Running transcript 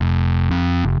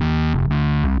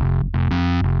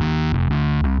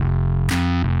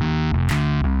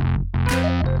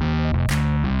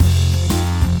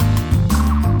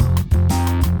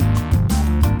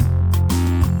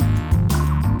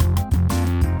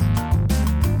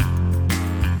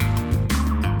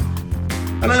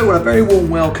Hello, and a very warm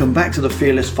welcome back to the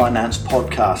Fearless Finance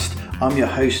Podcast. I'm your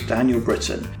host, Daniel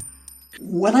Britton.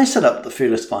 When I set up the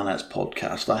Fearless Finance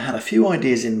Podcast, I had a few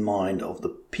ideas in mind of the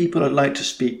people I'd like to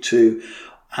speak to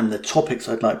and the topics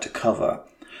I'd like to cover.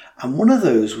 And one of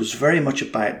those was very much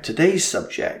about today's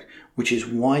subject, which is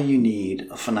why you need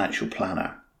a financial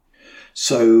planner.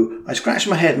 So I scratched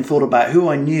my head and thought about who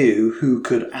I knew who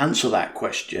could answer that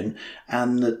question,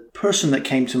 and the person that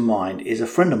came to mind is a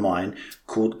friend of mine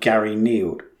called Gary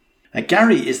Neild. Now,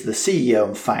 Gary is the CEO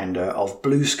and founder of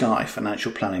Blue Sky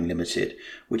Financial Planning Limited,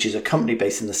 which is a company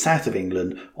based in the south of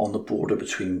England on the border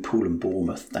between Poole and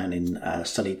Bournemouth down in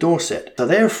sunny Dorset. So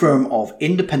they're a firm of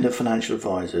independent financial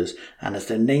advisors, and as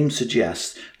their name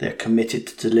suggests, they're committed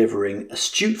to delivering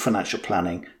astute financial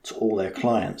planning to all their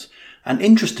clients. And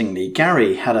interestingly,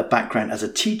 Gary had a background as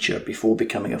a teacher before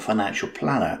becoming a financial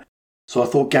planner. So I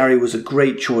thought Gary was a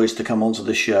great choice to come onto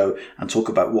the show and talk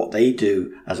about what they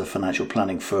do as a financial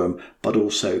planning firm, but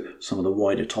also some of the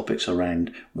wider topics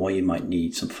around why you might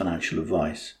need some financial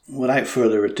advice. Without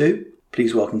further ado,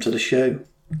 please welcome to the show,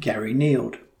 Gary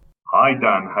Neild. Hi,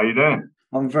 Dan. How you doing?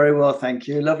 I'm very well, thank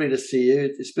you. Lovely to see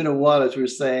you. It's been a while, as we were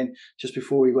saying just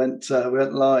before we went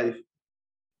live.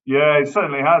 Yeah, it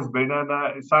certainly has been,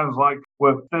 and it sounds like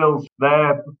we're still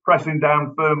there pressing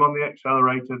down firm on the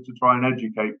accelerator to try and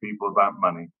educate people about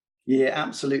money. Yeah,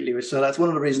 absolutely. So that's one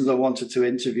of the reasons I wanted to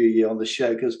interview you on the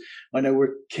show, because I know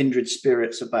we're kindred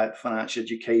spirits about financial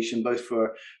education, both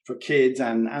for kids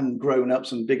and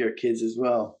grown-ups and bigger kids as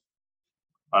well.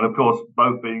 And of course,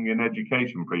 both being in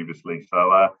education previously,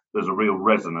 so there's a real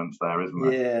resonance there, isn't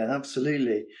there? Yeah,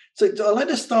 absolutely. So I'd like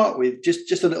to start with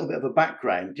just a little bit of a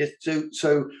background.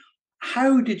 So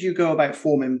how did you go about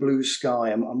forming Blue Sky,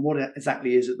 and what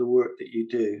exactly is it, the work that you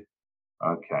do?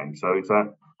 Okay, so it's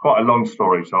quite a long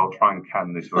story, so I'll try and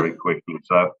can this very quickly.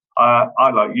 So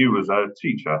I, like you, was a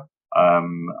teacher,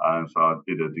 and so I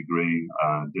did a degree,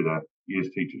 did a year's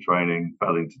teacher training,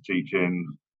 fell into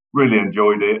teaching. Really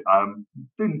enjoyed it.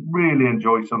 Didn't really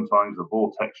enjoy sometimes the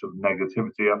vortex of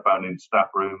negativity I found in staff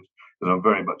rooms, because I'm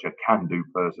very much a can-do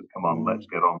person. Come on, let's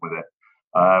get on with it.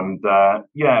 And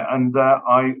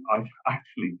I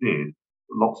actually did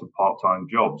lots of part-time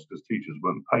jobs, because teachers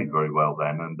weren't paid very well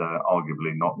then, and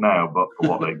arguably not now, but for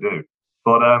what they do.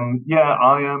 But I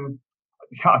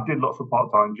did lots of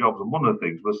part-time jobs, and one of the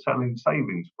things was selling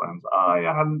savings plans. I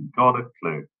hadn't got a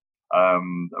clue. I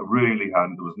really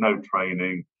hadn't. There was no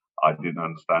training. I didn't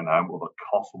understand what the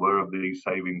costs were of these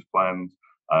savings plans.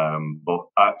 But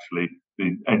actually,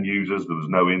 the end users, there was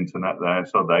no internet there,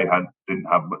 so they didn't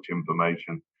have much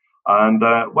information. And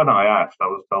when I asked, I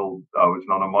was told, "Oh, it's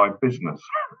none of my business."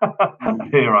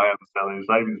 Here I am selling a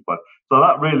savings plan. So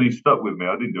that really stuck with me.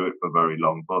 I didn't do it for very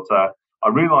long, but I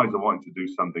realised I wanted to do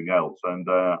something else, and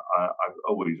I've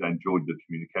always enjoyed the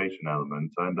communication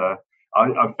element. And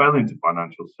I fell into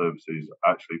financial services,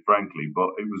 actually, frankly, but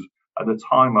it was at the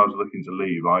time I was looking to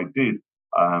leave. I did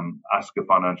ask a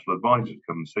financial advisor to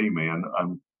come and see me, and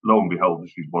lo and behold,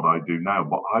 this is what I do now.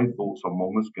 But I thought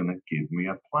someone was going to give me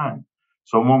a plan.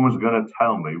 Someone was going to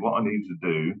tell me what I need to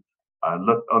do,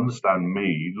 understand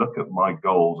me, look at my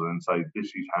goals, and say, this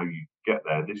is how you get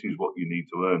there. This is what you need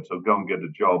to earn. So go and get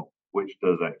a job which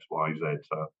does X, Y, Z.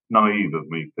 So naive of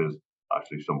me, because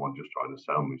actually someone just tried to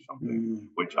sell me something,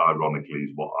 which ironically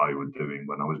is what I was doing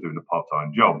when I was doing a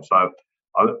part-time job. So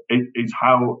it's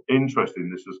how interesting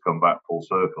this has come back full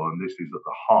circle, and this is at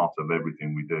the heart of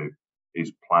everything we do,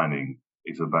 is planning.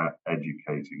 It's about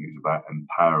educating, it's about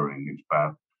empowering, it's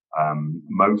about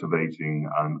motivating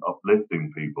and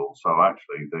uplifting people, so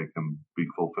actually they can be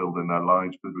fulfilled in their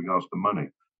lives with regards to money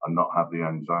and not have the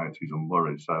anxieties and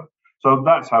worries. So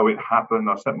that's how it happened.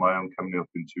 I set my own company up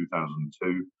in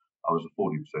 2002. I was a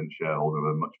 40% shareholder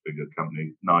of a much bigger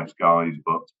company. Nice guys,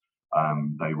 but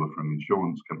they were from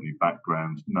insurance company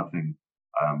backgrounds. Nothing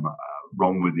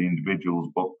wrong with the individuals,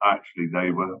 but actually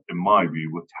they were, in my view,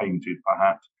 were tainted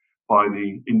perhaps by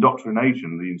the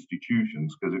indoctrination of the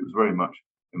institutions, because it was very much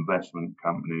investment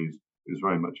companies, it was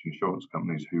very much insurance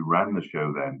companies who ran the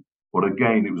show then. But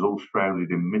again, it was all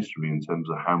shrouded in mystery in terms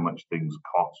of how much things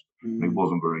cost, and it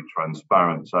wasn't very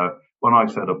transparent. So when I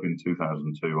set up in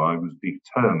 2002, I was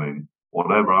determined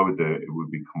whatever I would do, it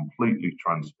would be completely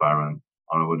transparent,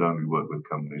 and I would only work with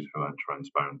companies who had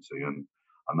transparency, and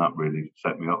that really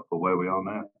set me up for where we are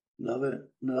now. Love it.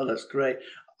 No, that's great.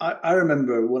 I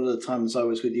remember one of the times I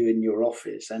was with you in your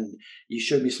office, and you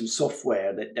showed me some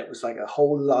software that was like a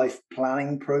whole life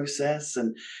planning process.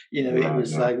 And, it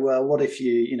was like, well, what if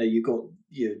you got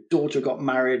your daughter got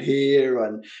married here,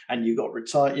 and you got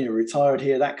retired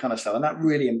here, that kind of stuff. And that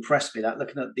really impressed me, that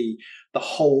looking at the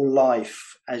whole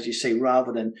life, as you say,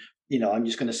 rather than I'm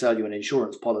just going to sell you an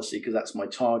insurance policy because that's my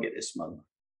target this month.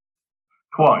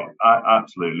 Quite,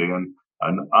 absolutely.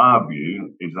 And our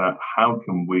view is that how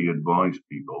can we advise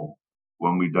people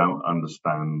when we don't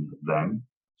understand them?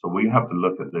 So we have to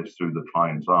look at this through the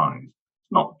client's eyes.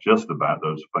 It's not just about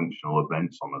those functional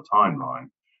events on the timeline,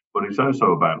 but it's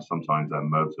also about sometimes their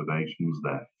motivations,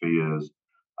 their fears.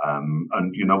 And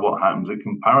what happens? It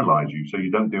can paralyze you. So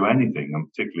you don't do anything. And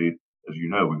particularly, as you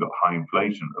know, we've got high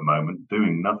inflation at the moment.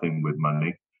 Doing nothing with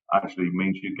money actually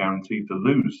means you're guaranteed to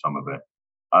lose some of it.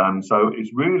 So it's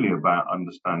really about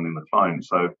understanding the client.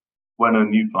 So when a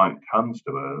new client comes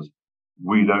to us,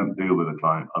 we don't deal with a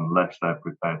client unless they're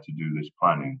prepared to do this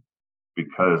planning.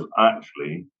 Because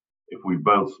actually, if we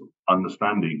both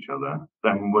understand each other,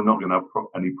 then we're not going to have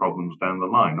any problems down the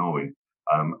line, are we?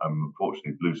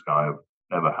 Unfortunately, Blue Sky have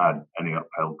never had any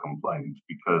upheld complaints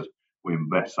because we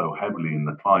invest so heavily in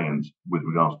the clients with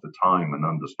regards to time and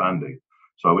understanding.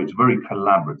 So it's very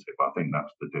collaborative. I think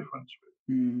that's the difference.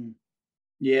 Mm.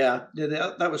 Yeah,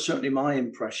 that was certainly my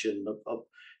impression of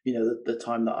the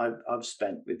time that I've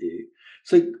spent with you.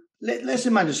 So let's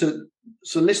imagine.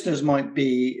 So listeners might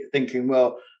be thinking,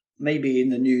 well, maybe in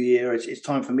the new year it's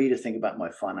time for me to think about my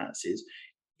finances.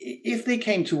 If they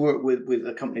came to work with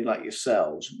a company like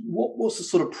yourselves, what's the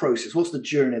sort of process? What's the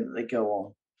journey that they go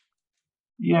on?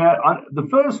 Yeah, the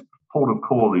first port of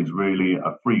call is really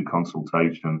a free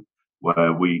consultation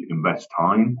where we invest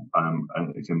time,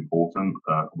 and it's important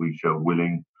that we show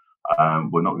willing.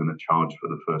 We're not going to charge for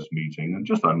the first meeting, and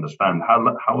just understand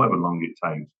however long it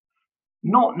takes.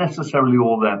 Not necessarily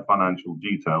all their financial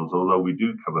details, although we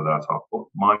do cover that off. But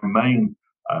my main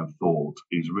thought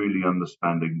is really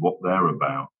understanding what they're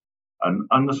about, and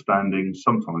understanding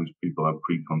sometimes people have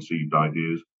preconceived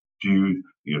ideas.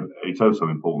 It's also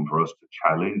important for us to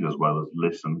challenge as well as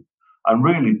listen. And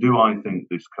really, do I think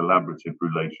this collaborative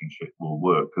relationship will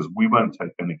work? Because we won't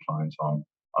take any clients on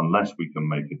unless we can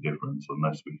make a difference,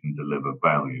 unless we can deliver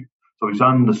value. So it's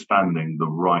understanding the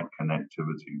right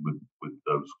connectivity with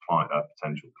those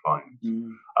potential clients.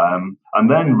 And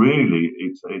then really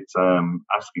it's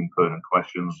asking pertinent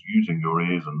questions, using your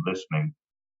ears and listening,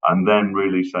 and then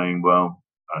really saying, well,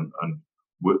 and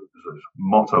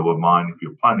motto of mine, if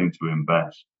you're planning to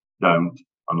invest, don't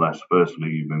unless firstly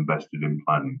you've invested in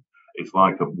planning. It's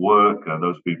like at work,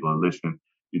 those people are listening,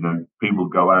 people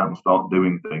go out and start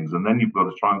doing things, and then you've got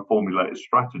to try and formulate a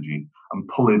strategy and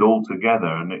pull it all together.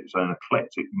 And it's an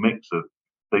eclectic mix of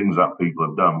things that people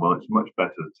have done. Well, it's much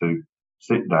better to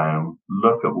sit down,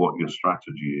 look at what your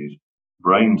strategy is,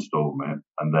 brainstorm it,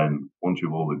 and then once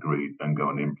you've all agreed, then go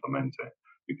and implement it.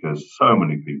 Because so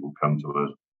many people come to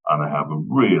us and they have a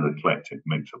real eclectic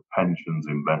mix of pensions,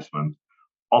 investments.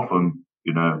 Often,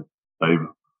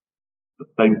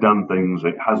 they've done things,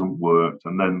 it hasn't worked,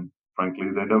 and then frankly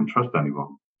they don't trust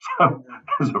anyone. So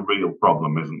there's a real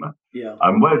problem, isn't there? Yeah.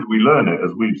 And where do we learn it?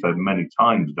 As we've said many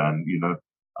times, Dan,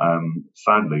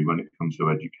 sadly, when it comes to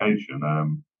education,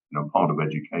 part of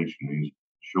education is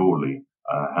surely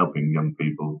helping young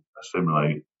people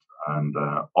assimilate and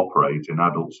operate in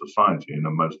adult society in the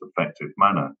most effective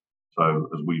manner. So,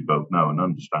 as we both know, an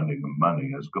understanding of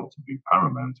money has got to be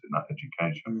paramount in that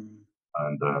education.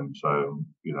 And so,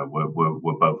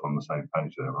 we're both on the same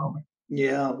page there, aren't we?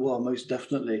 Yeah, well, most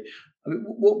definitely. I mean,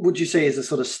 what would you say is the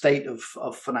sort of state of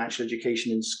financial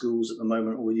education in schools at the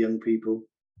moment or with young people?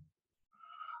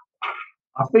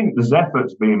 I think there's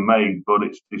efforts being made, but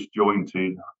it's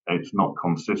disjointed. It's not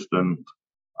consistent.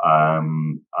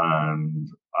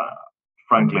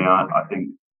 Frankly, I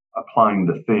think applying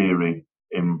the theory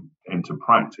into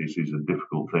practice is a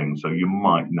difficult thing. So you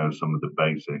might know some of the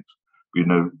basics. You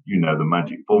know the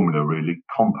magic formula, really,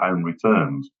 compound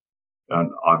returns. And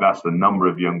I've asked a number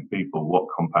of young people what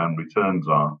compound returns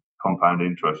are, compound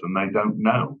interest, and they don't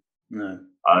know. No.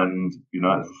 And,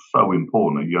 it's so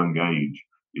important at a young age.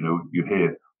 You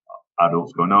hear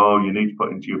adults going, oh, you need to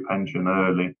put into your pension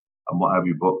early and what have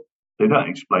you, but they don't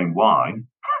explain why.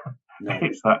 No.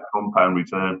 It's that compound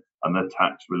return and the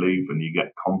tax relief, and you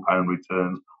get compound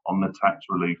returns on the tax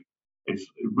relief. It's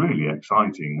really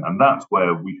exciting. And that's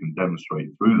where we can demonstrate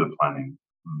through the planning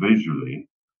visually,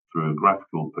 through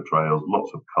graphical portrayals,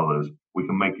 lots of colours, we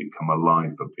can make it come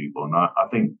alive for people. And I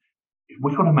think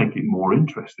we've got to make it more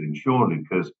interesting, surely,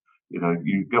 because,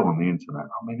 you go on the internet,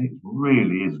 it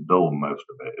really is dull, most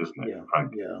of it, isn't it, yeah,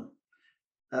 frankly? Yeah,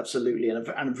 absolutely.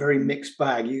 And a very mixed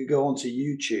bag. You go onto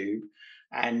YouTube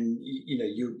and,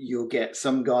 you'll get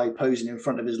some guy posing in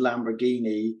front of his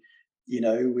Lamborghini,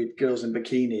 with girls in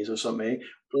bikinis or something,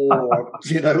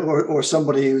 or, or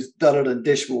somebody who's duller than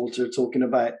dishwater talking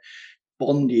about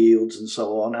bond yields and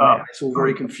so on, and it's all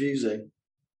very confusing.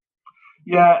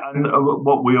 Yeah, and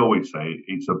what we always say,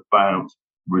 it's about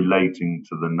relating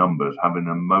to the numbers, having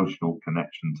an emotional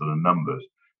connection to the numbers.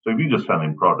 So if you're just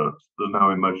selling products, there's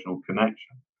no emotional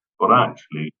connection. But Mm.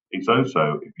 actually, it's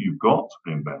also if you've got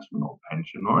an investment or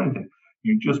pension or anything,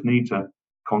 you just need to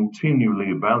continually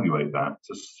evaluate that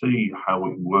to see how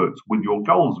it works with your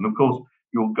goals. And of course,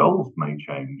 your goals may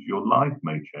change, your life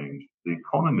may change, the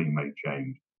economy may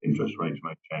change, interest Mm. rates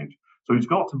may change. So it's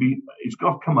got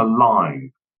to come alive,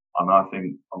 and I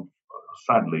think,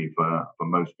 sadly for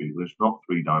most people, it's not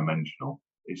three dimensional.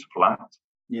 It's flat,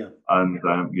 Yeah. and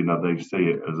they see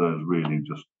it as really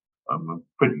just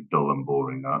pretty dull and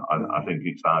boring. I Mm. think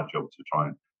it's our job to try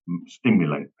and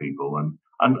stimulate people and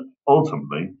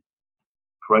ultimately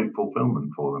create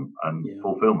fulfillment for them. And Yeah.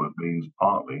 fulfillment means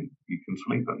partly you can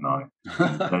sleep at night.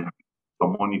 Then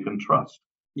someone you can trust.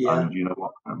 Yeah. And you know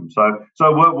what?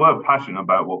 So we're passionate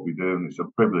about what we do, and it's a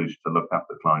privilege to look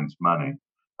after clients' money,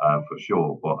 for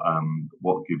sure. But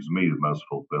what gives me the most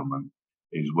fulfillment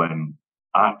is when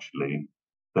actually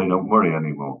they don't worry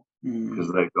anymore Mm.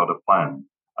 because they've got a plan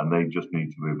and they just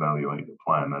need to evaluate the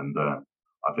plan. And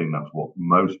I think that's what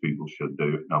most people should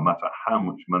do, no matter how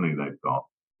much money they've got.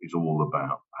 It's all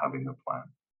about having a plan.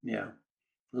 Yeah.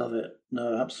 Love it.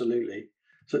 No, absolutely.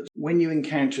 So when you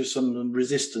encounter some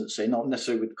resistance, say not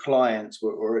necessarily with clients,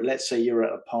 or let's say you're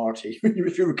at a party,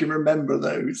 if you can remember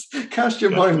those, cast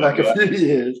your Yeah, mind back a yeah, few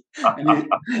years, and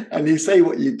yeah. you say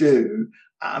what you do.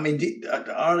 I mean,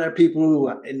 are there people who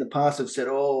in the past have said,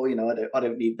 "Oh, I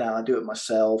don't need that. I do it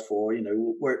myself," or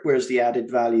where's the added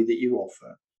value that you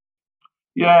offer?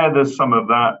 Yeah, there's some of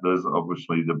that. There's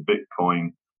obviously the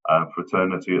Bitcoin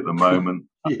fraternity at the moment,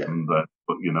 Yeah.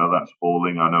 but that's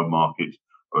falling. I know markets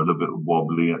are a little bit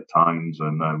wobbly at times,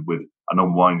 and with an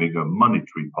unwinding of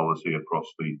monetary policy across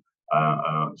the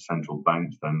central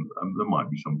banks, then there might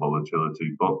be some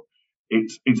volatility. But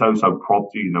it's also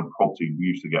property. Property we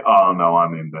used to get. Oh no,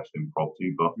 I'm investing in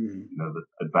property, but Mm. the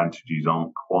advantages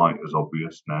aren't quite as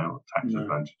obvious now. Tax No.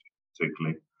 advantages,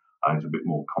 particularly, it's a bit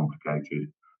more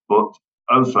complicated. But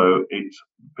also, it's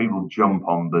people jump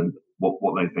on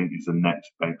what they think is the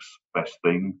next best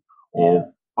thing, Yeah.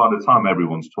 or by the time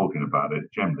everyone's talking about it,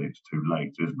 generally it's too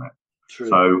late, isn't it? True.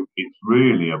 So it's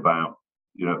really about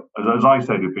as I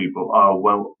say to people, oh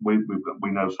well, we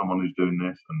know someone who's doing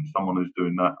this and someone who's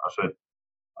doing that. I said,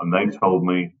 and they told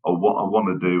me, oh, what I want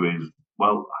to do is,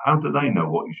 well, how do they know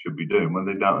what you should be doing when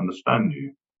they don't understand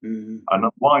you? Mm. And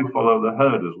why follow the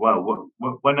herd as well?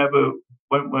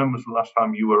 When was the last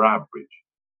time you were average?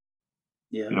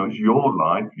 Yeah. It's your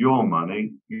life, your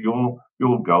money, your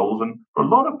goals, and for a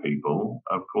lot of people,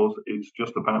 of course, it's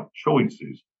just about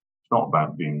choices. It's not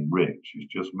about being rich.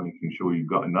 It's just making sure you've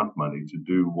got enough money to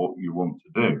do what you want to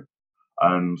do.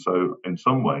 And so, in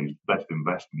some ways, the best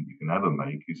investment you can ever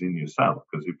make is in yourself.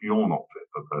 Because if you're not fit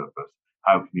for purpose,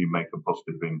 how can you make a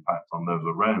positive impact on those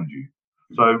around you?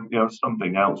 So,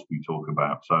 something else we talk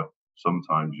about. So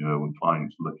sometimes, when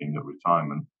clients are looking at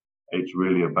retirement, it's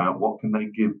really about what can they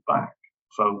give back.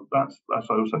 So that's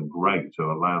also great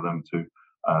to allow them to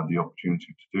the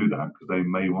opportunity to do that because they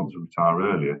may want to retire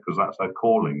earlier because that's their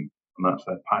calling and that's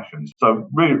their passion. So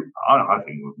really, I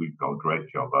think we've got a great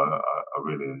job. I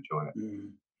really enjoy it.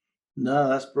 Mm. No,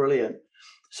 that's brilliant.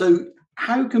 So,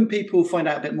 how can people find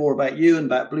out a bit more about you and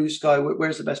about Blue Sky?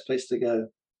 Where's the best place to go?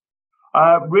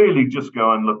 Really, just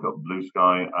go and look up Blue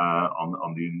Sky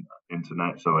on the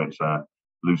internet. So it's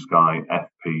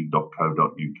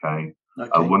blueskyfp.co.uk.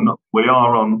 Okay. We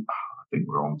are on. I think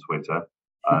we're on Twitter,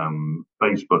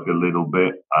 Facebook a little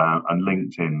bit, and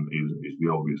LinkedIn is the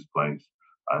obvious place.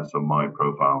 So my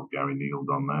profile, Gary Neal,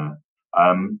 on there.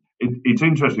 It's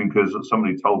interesting because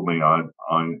somebody told me I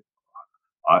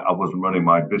wasn't running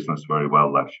my business very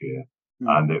well last year, Mm.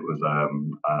 and it was a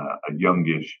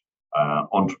youngish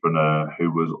entrepreneur who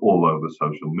was all over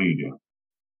social media.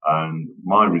 And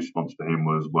my response to him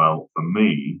was, well, for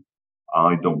me,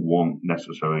 I don't want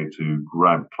necessarily to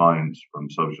grab clients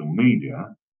from social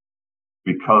media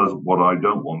because what I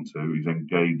don't want to is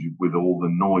engage with all the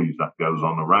noise that goes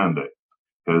on around it.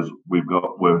 Because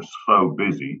we're so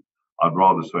busy, I'd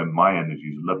rather spend my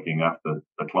energies looking after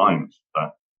the clients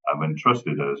that have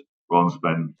entrusted us rather than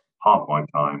spend half my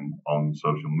time on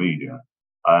social media.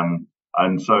 Um,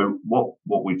 and so what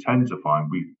we tend to find,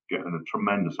 we get a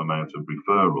tremendous amount of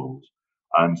referrals.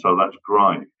 And so that's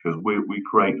great because we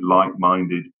create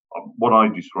like-minded, what I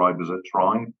describe as a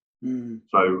tribe. Mm.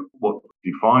 So what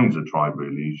defines a tribe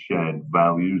really is shared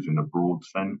values in a broad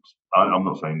sense. I'm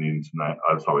not saying the internet,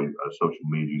 social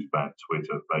media is about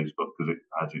Twitter, Facebook, because it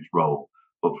has its role.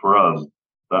 But for us,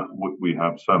 that we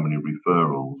have so many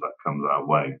referrals that comes our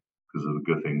way because of the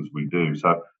good things we do.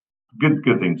 So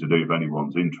good thing to do if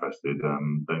anyone's interested.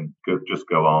 Then just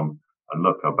go on and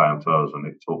look about us, and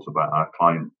it talks about our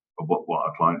client, what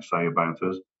our clients say about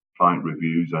us, client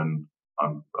reviews, and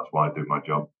that's why I do my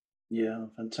job. Yeah,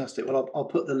 fantastic. Well, I'll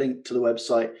put the link to the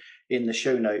website in the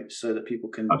show notes so that people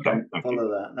can follow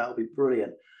that. That'll be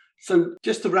brilliant. So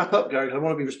just to wrap up, Gary, I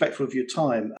want to be respectful of your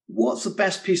time. What's the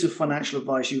best piece of financial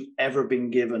advice you've ever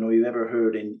been given or you've ever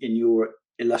heard in your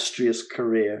illustrious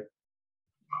career?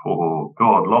 Oh,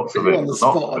 God, lots of it. On the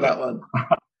spot on that one.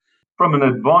 From an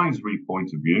advisory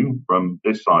point of view, from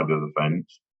this side of the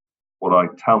fence, what I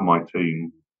tell my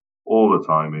team all the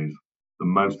time is the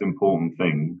most important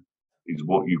thing is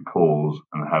what you cause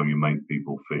and how you make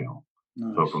people feel.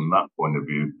 Nice. So from that point of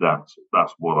view, that's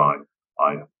what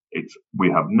we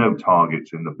have no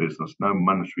targets in the business, no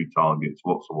monetary targets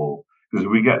whatsoever. Because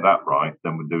if we get that right,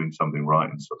 then we're doing something right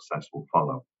and success will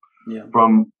follow. Yeah.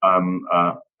 From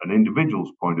an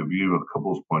individual's point of view, a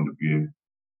couple's point of view,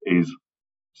 is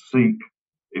seek,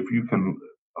 if you can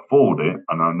afford it,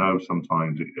 and I know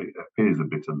sometimes it appears a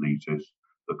bit elitist,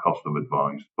 the cost of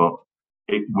advice, but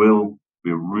it will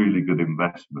be a really good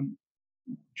investment.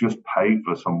 Just pay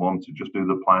for someone to just do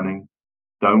the planning.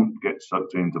 Don't get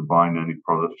sucked into buying any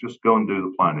products. Just go and do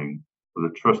the planning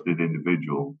with a trusted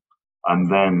individual, and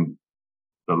then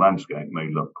the landscape may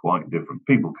look quite different.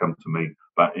 People come to me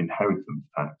about inheritance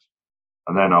tax,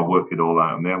 and then I work it all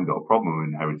out, and they haven't got a problem with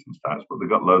inheritance tax, but they've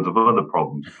got loads of other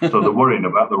problems. So they're worrying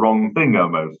about the wrong thing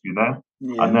almost, Yeah.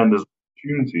 And then there's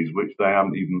opportunities which they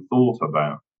haven't even thought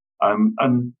about.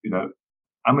 And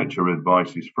amateur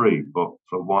advice is free, but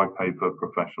so why pay for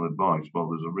professional advice? Well,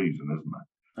 there's a reason, isn't there?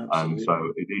 Absolutely. And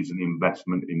so it is an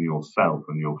investment in yourself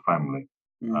and your family.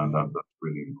 And that's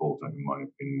really important in my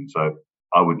opinion. So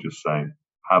I would just say,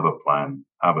 have a plan,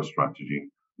 have a strategy.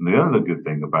 And the other good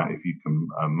thing about if you can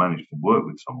manage to work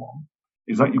with someone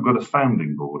is that you've got a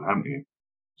sounding board, haven't you?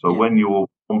 So when your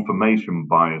confirmation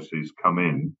biases come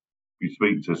in, you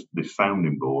speak to this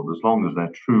sounding board, as long as they're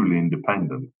truly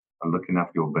independent and looking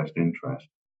after your best interest,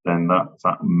 then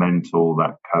that mentor,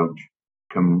 that coach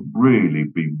can really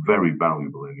be very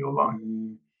valuable in your life.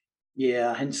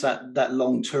 Yeah, hence that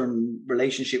long-term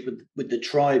relationship with the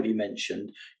tribe you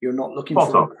mentioned. You're not looking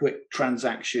for a quick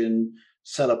transaction,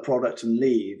 sell a product and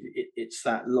leave. It's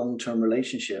that long-term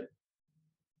relationship.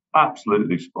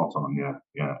 Absolutely spot on. Yeah,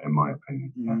 in my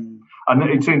opinion. Yeah. And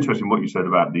it's interesting what you said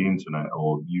about the internet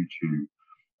or YouTube,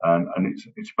 and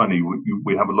it's funny.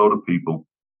 We have a lot of people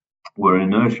where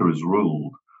inertia is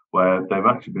ruled, where they've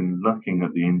actually been looking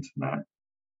at the internet,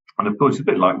 and of course it's a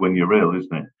bit like when you're ill,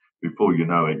 isn't it? Before you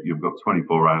know it, you've got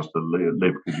 24 hours to live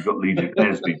because you've got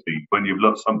Legionnaires' disease when you've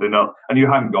looked something up, and you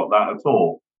haven't got that at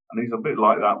all. And it's a bit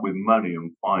like that with money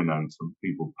and finance, and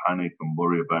people panic and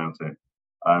worry about it.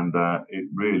 And it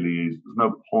really is, there's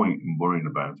no point in worrying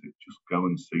about it. Just go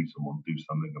and see someone, do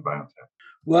something about it.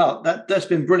 Well, that's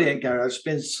been brilliant, Gary. It's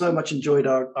been so much enjoyed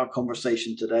our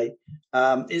conversation today.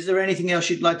 Is there anything else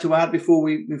you'd like to add before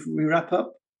we wrap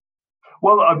up?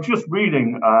 Well, I'm just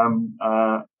reading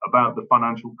about the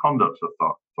Financial Conduct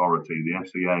Authority, the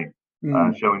FCA,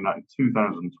 showing that in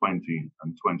 2020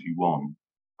 and 21,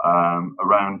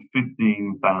 around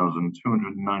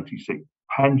 15,296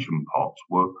 pension pots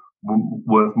were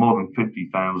worth more than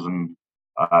 50,000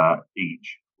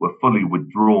 each were fully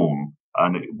withdrawn,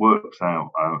 and it works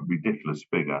out a ridiculous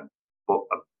figure. But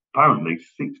apparently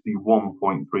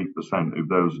 61.3% of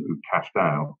those who cashed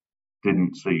out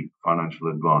didn't seek financial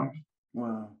advice.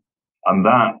 Wow. And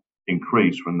that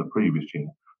increased from the previous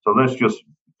year. So let's just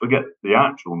forget the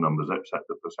actual numbers, except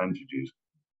the percentages.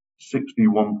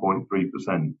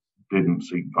 61.3% didn't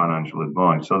seek financial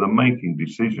advice. So they're making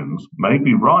decisions,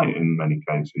 maybe right in many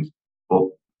cases, but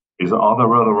are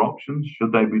there other options?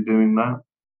 Should they be doing that?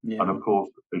 Yeah. And of course,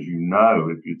 as you know,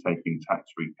 if you're taking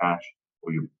tax-free cash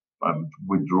or you're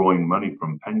withdrawing money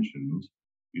from pensions,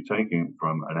 you're taking it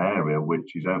from an area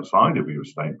which is outside of your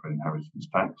estate for inheritance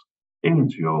tax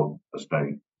into your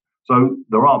estate. So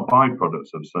there are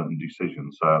byproducts of certain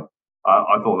decisions. So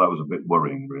I thought that was a bit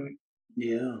worrying, really.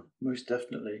 Yeah, most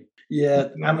definitely. Yeah.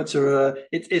 Amateur.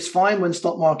 It's fine when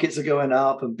stock markets are going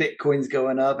up and Bitcoin's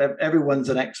going up. Everyone's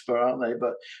an expert, aren't they?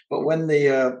 But when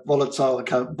the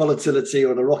volatility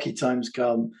or the rocky times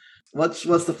come, what's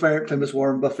the famous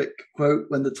Warren Buffett quote?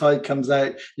 When the tide comes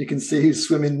out, you can see who's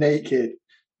swimming naked.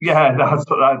 Yeah,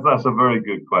 that's a very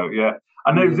good quote. Yeah.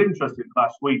 And it was interesting.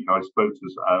 Last week, I spoke to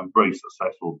a very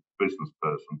successful business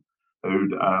person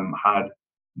who'd had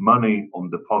money on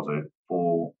deposit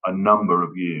for a number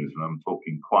of years, and I'm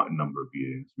talking quite a number of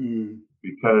years,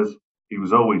 because he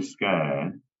was always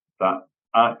scared that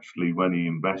actually when he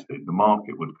invested, the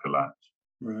market would collapse.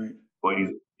 Right. but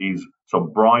he's so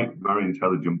bright, very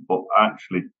intelligent, but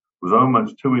actually was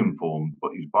almost too informed,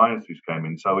 but his biases came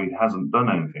in, so he hasn't done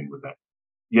anything with it.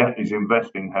 Yet he's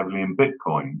investing heavily in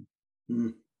Bitcoin,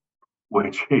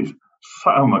 which is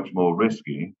so much more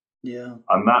risky. Yeah.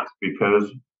 And that's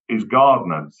because his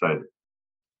gardener said,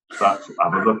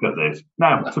 have a look at this.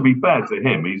 Now, to be fair to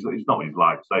him, it's not his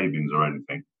life savings or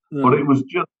anything, but it was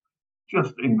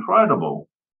just incredible.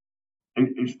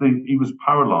 He was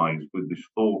paralyzed with this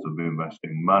thought of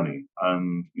investing money,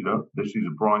 and this is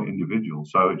a bright individual.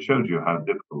 So it shows you how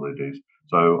difficult it is.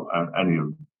 So any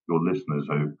of your listeners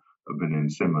who have been in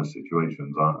similar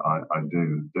situations, I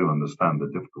do understand the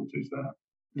difficulties there.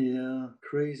 Yeah,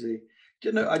 crazy.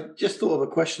 I just thought of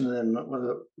a question then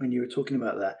when you were talking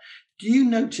about that. Do you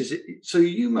notice it? So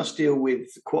you must deal with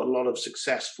quite a lot of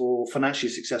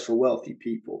financially successful, wealthy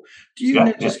people. Do you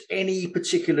notice any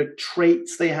particular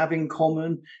traits they have in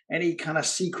common? Any kind of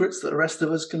secrets that the rest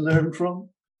of us can learn from?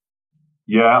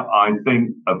 Yeah, I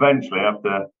think eventually,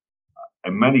 after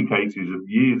in many cases of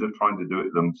years of trying to do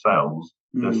it themselves,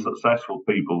 the successful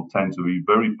people tend to be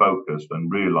very focused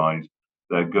and realize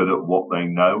they're good at what they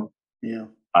know. Yeah.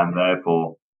 And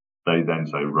therefore, they then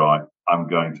say, right, I'm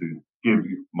going to give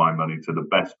my money to the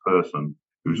best person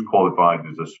who's qualified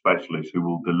as a specialist who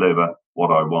will deliver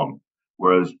what I want.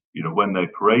 Whereas, when they're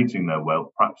creating their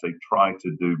wealth, perhaps they try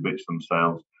to do bits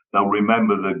themselves. They'll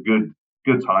remember the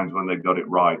good times when they got it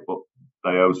right, but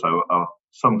they also are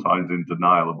sometimes in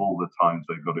denial of all the times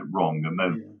they got it wrong. And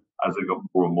then as they got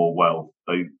more and more wealth,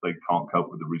 they can't cope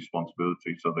with the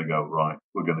responsibility. So they go, right,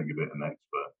 we're going to give it an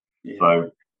expert. Yeah.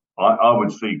 So I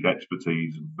would seek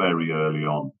expertise very early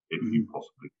on if you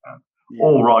possibly can. Yeah.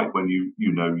 All right, when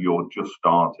you're just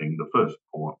starting, the first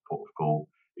port of call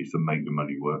is to make the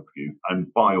money work for you,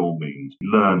 and by all means,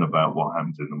 learn about what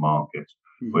happens in the markets.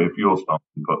 But if you're starting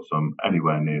to put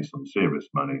anywhere near some serious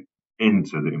money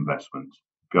into the investments,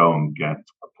 go and get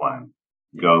a plan.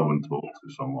 Go and talk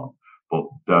to someone, but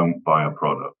don't buy a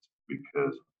product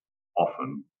because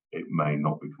often it may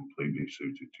not be completely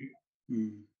suited to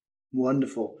you.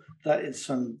 Wonderful. That is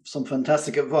some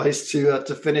fantastic advice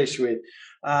to finish with.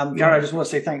 Gary, I just want to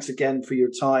say thanks again for your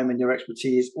time and your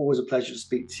expertise. Always a pleasure to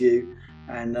speak to you,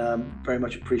 and very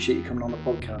much appreciate you coming on the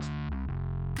podcast.